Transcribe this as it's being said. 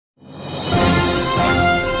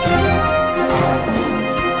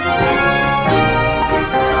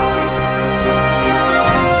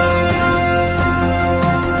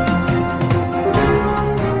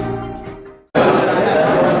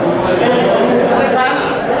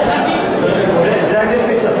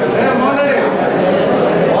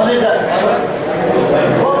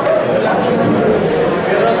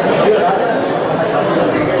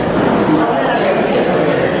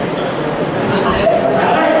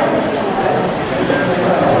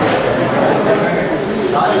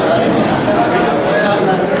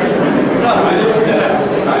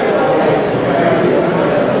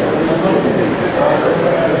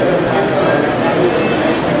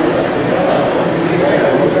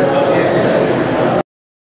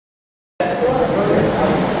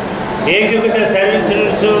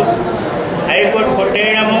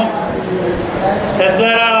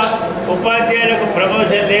ఉపాధ్యాయులకు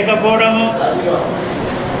ప్రమోషన్ లేకపోవడము,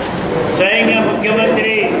 స్వయంగా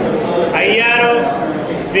ముఖ్యమంత్రి అయ్యారు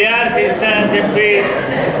పిఆర్సీ ఇస్తానని చెప్పి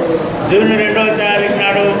జూన్ 2వ తారీఖు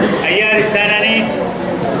నాడు ఐఆర్ ఇస్తానని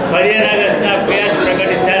 15 ఆగస్టున పిఆర్సీ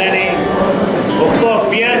ప్రకటిస్తానని ఒక్కో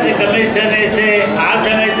పిఆర్సీ కమిషన్ వేస్తే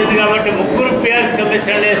ఆలస్యమవుతుంది కాబట్టి 3 పిఆర్సీ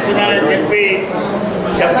కమిషన్లు వేస్తున్నానని చెప్పి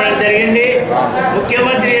చెప్పడం జరిగింది.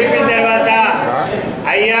 ముఖ్యమంత్రి చెప్పిన తర్వాత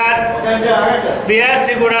ఐఆర్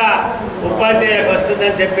పిఆర్సీ కూడా ఉపాధ్యాయులకు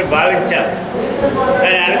వస్తుందని చెప్పి భావించాం.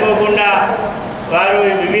 కానీ అనుకోకుండా వారు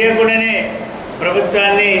వివేకుడనే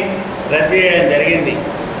ప్రభుత్వాన్ని రద్దు చేయడం జరిగింది.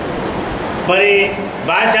 మరి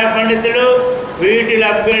భాషా పండితులు వీటిల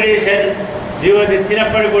అప్గ్రేడేషన్ జీవో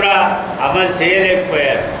తెచ్చినప్పటికీ కూడా అమలు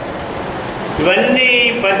చేయలేకపోయారు. ఇవన్నీ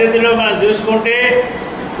పద్ధతిలో మనం చూసుకుంటే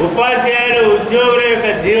ఉపాధ్యాయులు ఉద్యోగుల యొక్క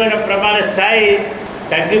జీవన ప్రమాణ స్థాయి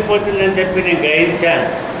తగ్గిపోతుందని చెప్పి నేను గ్రహించాను.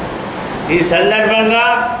 ఈ సందర్భంగా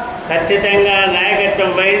ఖచ్చితంగా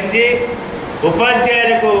నాయకత్వం వహించి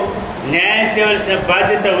ఉపాధ్యాయులకు న్యాయం చేయవలసిన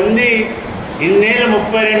బాధ్యత ఉంది. ఇన్నేళ్ళు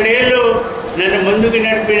 32 ఏళ్ళు నన్ను ముందుకు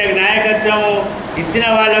నడిపిన నాయకత్వం ఇచ్చిన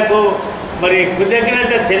వాళ్లకు మరి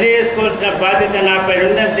కృతజ్ఞత తెలియజేసుకోవాల్సిన బాధ్యత నాపై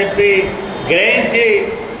ఉందని చెప్పి గ్రహించి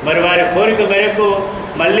మరి వారి కోరిక మేరకు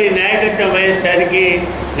మళ్ళీ నాయకత్వం వహించడానికి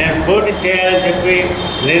నేను పోటీ చేయాలని చెప్పి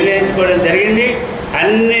నిర్ణయించుకోవడం జరిగింది.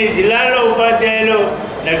 అన్ని జిల్లాల్లో ఉపాధ్యాయులు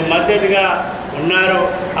నాకు మద్దతుగా ఉన్నారు.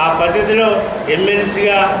 ఆ పద్ధతిలో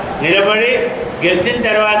ఎమ్మెల్సీగా నిలబడి గెలిచిన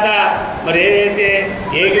తర్వాత మరి ఏదైతే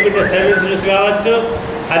ఏకీకృత సర్వీసులు కావచ్చు,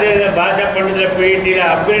 అదేవిధంగా భాషా పండితుల పీఈటీల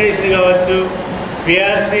అప్గ్రేడేషన్ కావచ్చు,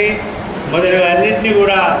 పిఆర్సీ మొదలగు అన్నింటినీ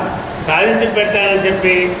కూడా సాధించి పెడతానని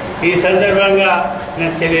చెప్పి ఈ సందర్భంగా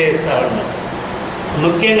నేను తెలియజేస్తా ఉన్నాను.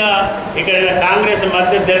 ముఖ్యంగా ఇక్కడ కాంగ్రెస్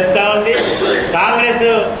మద్దతు తెలుపుతూ ఉంది. కాంగ్రెస్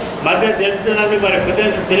మద్దతు తెలుపుతున్నందుకు మరి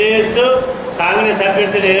కృతజ్ఞత తెలియజేస్తూ కాంగ్రెస్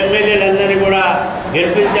అభ్యర్థులు ఎమ్మెల్యేలందరినీ కూడా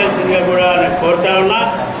గెలిపించాల్సిందిగా కూడా నేను కోరుతా ఉన్నా.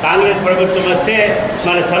 కాంగ్రెస్ ప్రభుత్వం వస్తే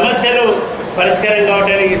మన సమస్యలు పరిష్కారం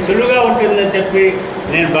కావడానికి సులువుగా ఉంటుందని చెప్పి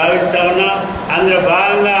నేను భావిస్తా ఉన్నా. అందులో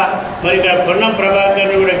భాగంగా మరి ఇక్కడ పొన్నం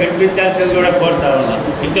ప్రభాకర్ని కూడా గెలిపించాల్సింది కూడా కోరుతా ఉన్నా.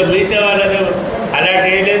 ఇంకా మిగతా వాళ్ళకు అలాంటి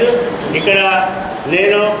వేయలేదు. ఇక్కడ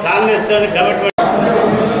నేను కాంగ్రెస్తో కమిట్మెంట్.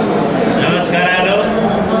 నమస్కారాలు.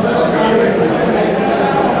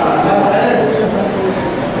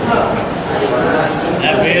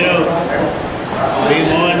 నా పేరు బి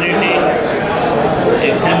మోహన్ రెడ్డి,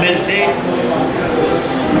 EX.MLC.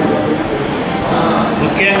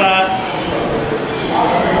 ముఖ్యంగా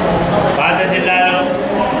పాత జిల్లాలో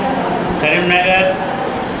కరీంనగర్,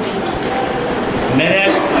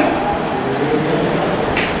 మెదక్,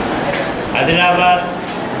 ఆదిలాబాద్,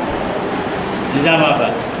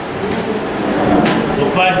 నిజామాబాద్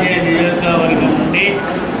ఉపాధ్యాయ నియోజకవర్గం నుండి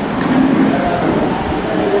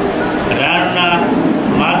రానున్న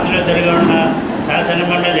మార్చిలో జరగనున్న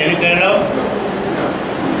శాసనమండలి ఎన్నికల్లో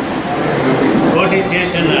పోటీ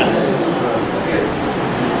చేస్తున్నారు.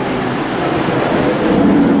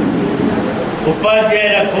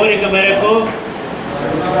 ఉపాధ్యాయుల కోరిక మేరకు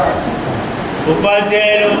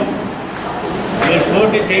ఉపాధ్యాయులు మీరు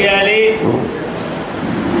పోటీ చేయాలి,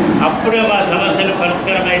 అప్పుడే మా సమస్యలు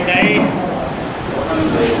పరిష్కారం అవుతాయి,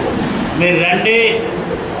 మీరు రండి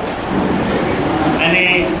అని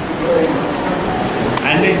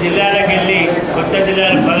అన్ని జిల్లాలకు వెళ్ళి కొత్త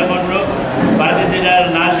జిల్లాలు 11, పాత జిల్లాలు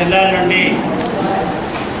 4 జిల్లాల నుండి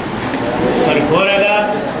మరి కోరగా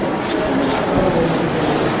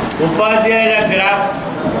ఉపాధ్యాయుల గ్రాఫ్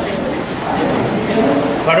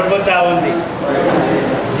పడిపోతూ ఉంది.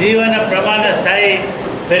 జీవన ప్రమాణ స్థాయి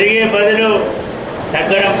పెరిగే బదులు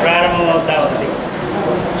తగ్గడం ప్రారంభమవుతూ ఉంది.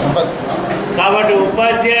 కాబట్టి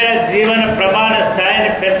ఉపాధ్యాయుల జీవన ప్రమాణ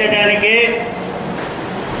స్థాయిని పెంచడానికి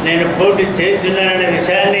నేను పోటీ చేస్తున్నాననే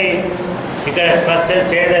విషయాన్ని ఇక్కడ స్పష్టం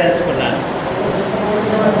చేయదలుచుకున్నాను.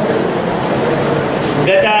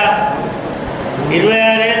 గత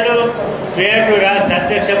 26 ఏళ్ళు పేటు రాష్ట్ర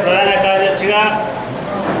అధ్యక్ష ప్రధాన కార్యదర్శిగా,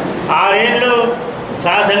 6 ఏళ్ళు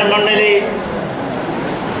శాసన మండలి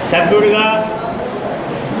సభ్యుడిగా,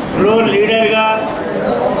 ఫ్లోర్ లీడర్గా,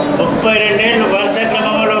 32 ఏళ్ళు వరుస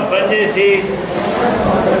క్రమంలో పనిచేసి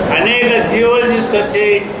అనేక జీవోలు తీసుకొచ్చి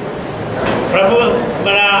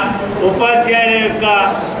మన ఉపాధ్యాయుల యొక్క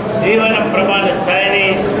జీవన ప్రమాణ స్థాయిని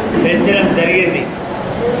పెంచడం జరిగింది.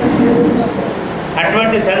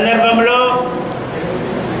 అటువంటి సందర్భంలో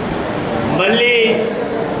మళ్ళీ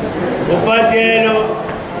ఉపాధ్యాయులు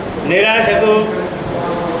నిరాశకు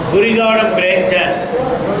గురి కావడం గ్రహించారు.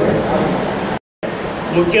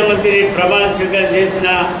 ముఖ్యమంత్రి ప్రమాణ స్వీకారం చేసిన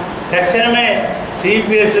తక్షణమే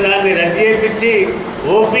సిపిఎస్ దాన్ని రద్దు చేయించి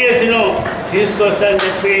ఓపీఎస్ను తీసుకొస్తానని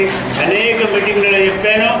చెప్పి అనేక మీటింగ్లలో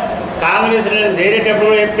చెప్పాను. కాంగ్రెస్లో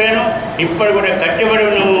చేరేటప్పుడు చెప్పాను. ఇప్పుడు కూడా కట్టుబడి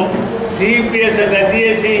ఉన్నాము. సిపిఎస్ రద్దు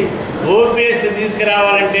చేసి ఓపీఎస్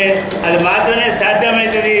తీసుకురావాలంటే అది మాత్రమే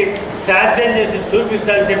సాధ్యమవుతుంది, సాధ్యం చేసి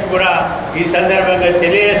చూపిస్తానని చెప్పి కూడా ఈ సందర్భంగా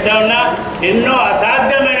తెలియజేస్తా ఉన్నా. ఎన్నో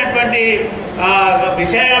అసాధ్యమైనటువంటి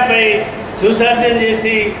విషయాలపై సుసాధ్యం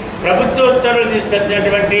చేసి ప్రభుత్వ ఉత్తర్వులు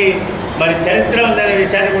తీసుకొచ్చినటువంటి మరి చరిత్ర ఉందనే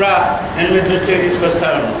విషయాన్ని కూడా నేను మీ దృష్టికి తీసుకొస్తా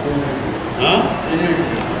ఉన్నాను.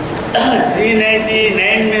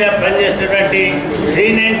 399 మీద పనిచేసినటువంటి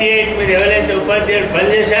 398 మీద ఎవరైతే ఉపాధ్యాయులు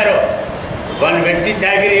పనిచేశారో వాళ్ళు వెట్టి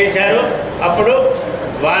చాకరీ చేశారు. అప్పుడు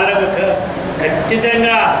వాళ్ళకు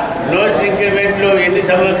ఖచ్చితంగా నోట్స్ ఇంక్రిమెంట్లు ఎన్ని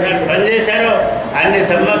సంవత్సరాలు పనిచేశారో అన్ని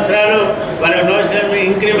సంవత్సరాలు వాళ్ళకు నోట్స్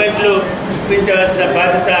ఇంక్రిమెంట్లు ఇప్పించవలసిన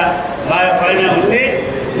బాధ్యత మా పైన ఉంది.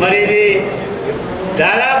 మరి ఇది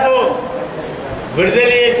దాదాపు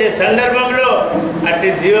విడుదల చేసే సందర్భంలో అట్టి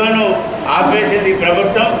జీవోను ఆపేసింది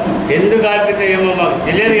ప్రభుత్వం. ఎందుకు ఆపిందో ఏమో మాకు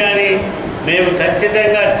తెలియదు, కానీ మేము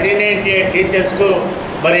ఖచ్చితంగా 398 టీచర్స్కు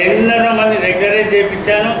మరి ఎన్నో మంది రెగ్యులరైజ్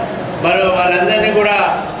చేయించాను. మరి వాళ్ళందరినీ కూడా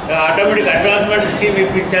ఆటోమేటిక్ అడ్వాన్స్మెంట్ స్కీమ్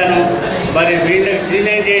ఇప్పించాను. మరి వీళ్ళకి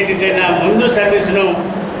 398 కన్నా ముందు సర్వీస్ను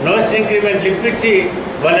నోట్స్ ఇంక్రిమెంట్లు ఇప్పించి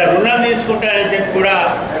వాళ్ళ రుణం తీసుకుంటానని చెప్పి కూడా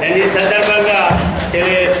నేను ఈ సందర్భంగా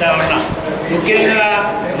తెలియజేస్తా ఉన్నా. ముఖ్యంగా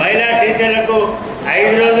మహిళా టీచర్లకు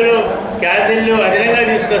 5 రోజులు క్యాజువల్లు అదనంగా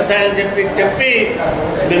తీసుకొస్తానని చెప్పి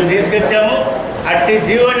మేము తీసుకొచ్చాము. అట్టి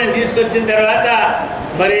జీవోని తీసుకొచ్చిన తర్వాత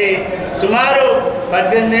మరి సుమారు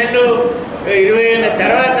 18 ఏళ్ళు 20 ఏళ్ళ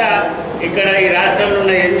తర్వాత ఇక్కడ ఈ రాష్ట్రంలో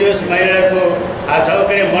ఉన్న ఎన్జిఓస్ మహిళలకు ఆ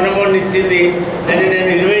సౌకర్యం మొన్న ఇచ్చింది. దాన్ని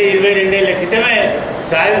నేను 22 ఏళ్ల క్రితమే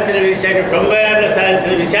సాధించిన విషయాన్ని 96లో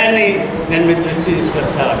సాధించిన విషయాన్ని నేను మీ దృష్టికి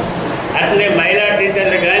తీసుకొస్తాను. అట్లనే మహిళా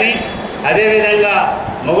టీచర్లు కానీ అదేవిధంగా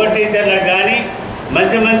మగ టీచర్లకు కానీ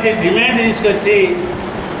మంచి మంచి డిమాండ్ తీసుకొచ్చి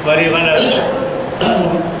మరి మన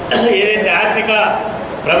ఏదైతే ఆర్థిక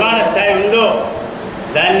ప్రమాణ స్థాయి ఉందో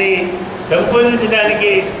దాన్ని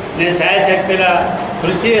పెంపొందించడానికి నేను శాయశక్తిగా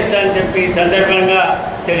కృషి చేస్తానని చెప్పి ఈ సందర్భంగా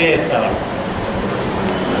తెలియజేస్తాను.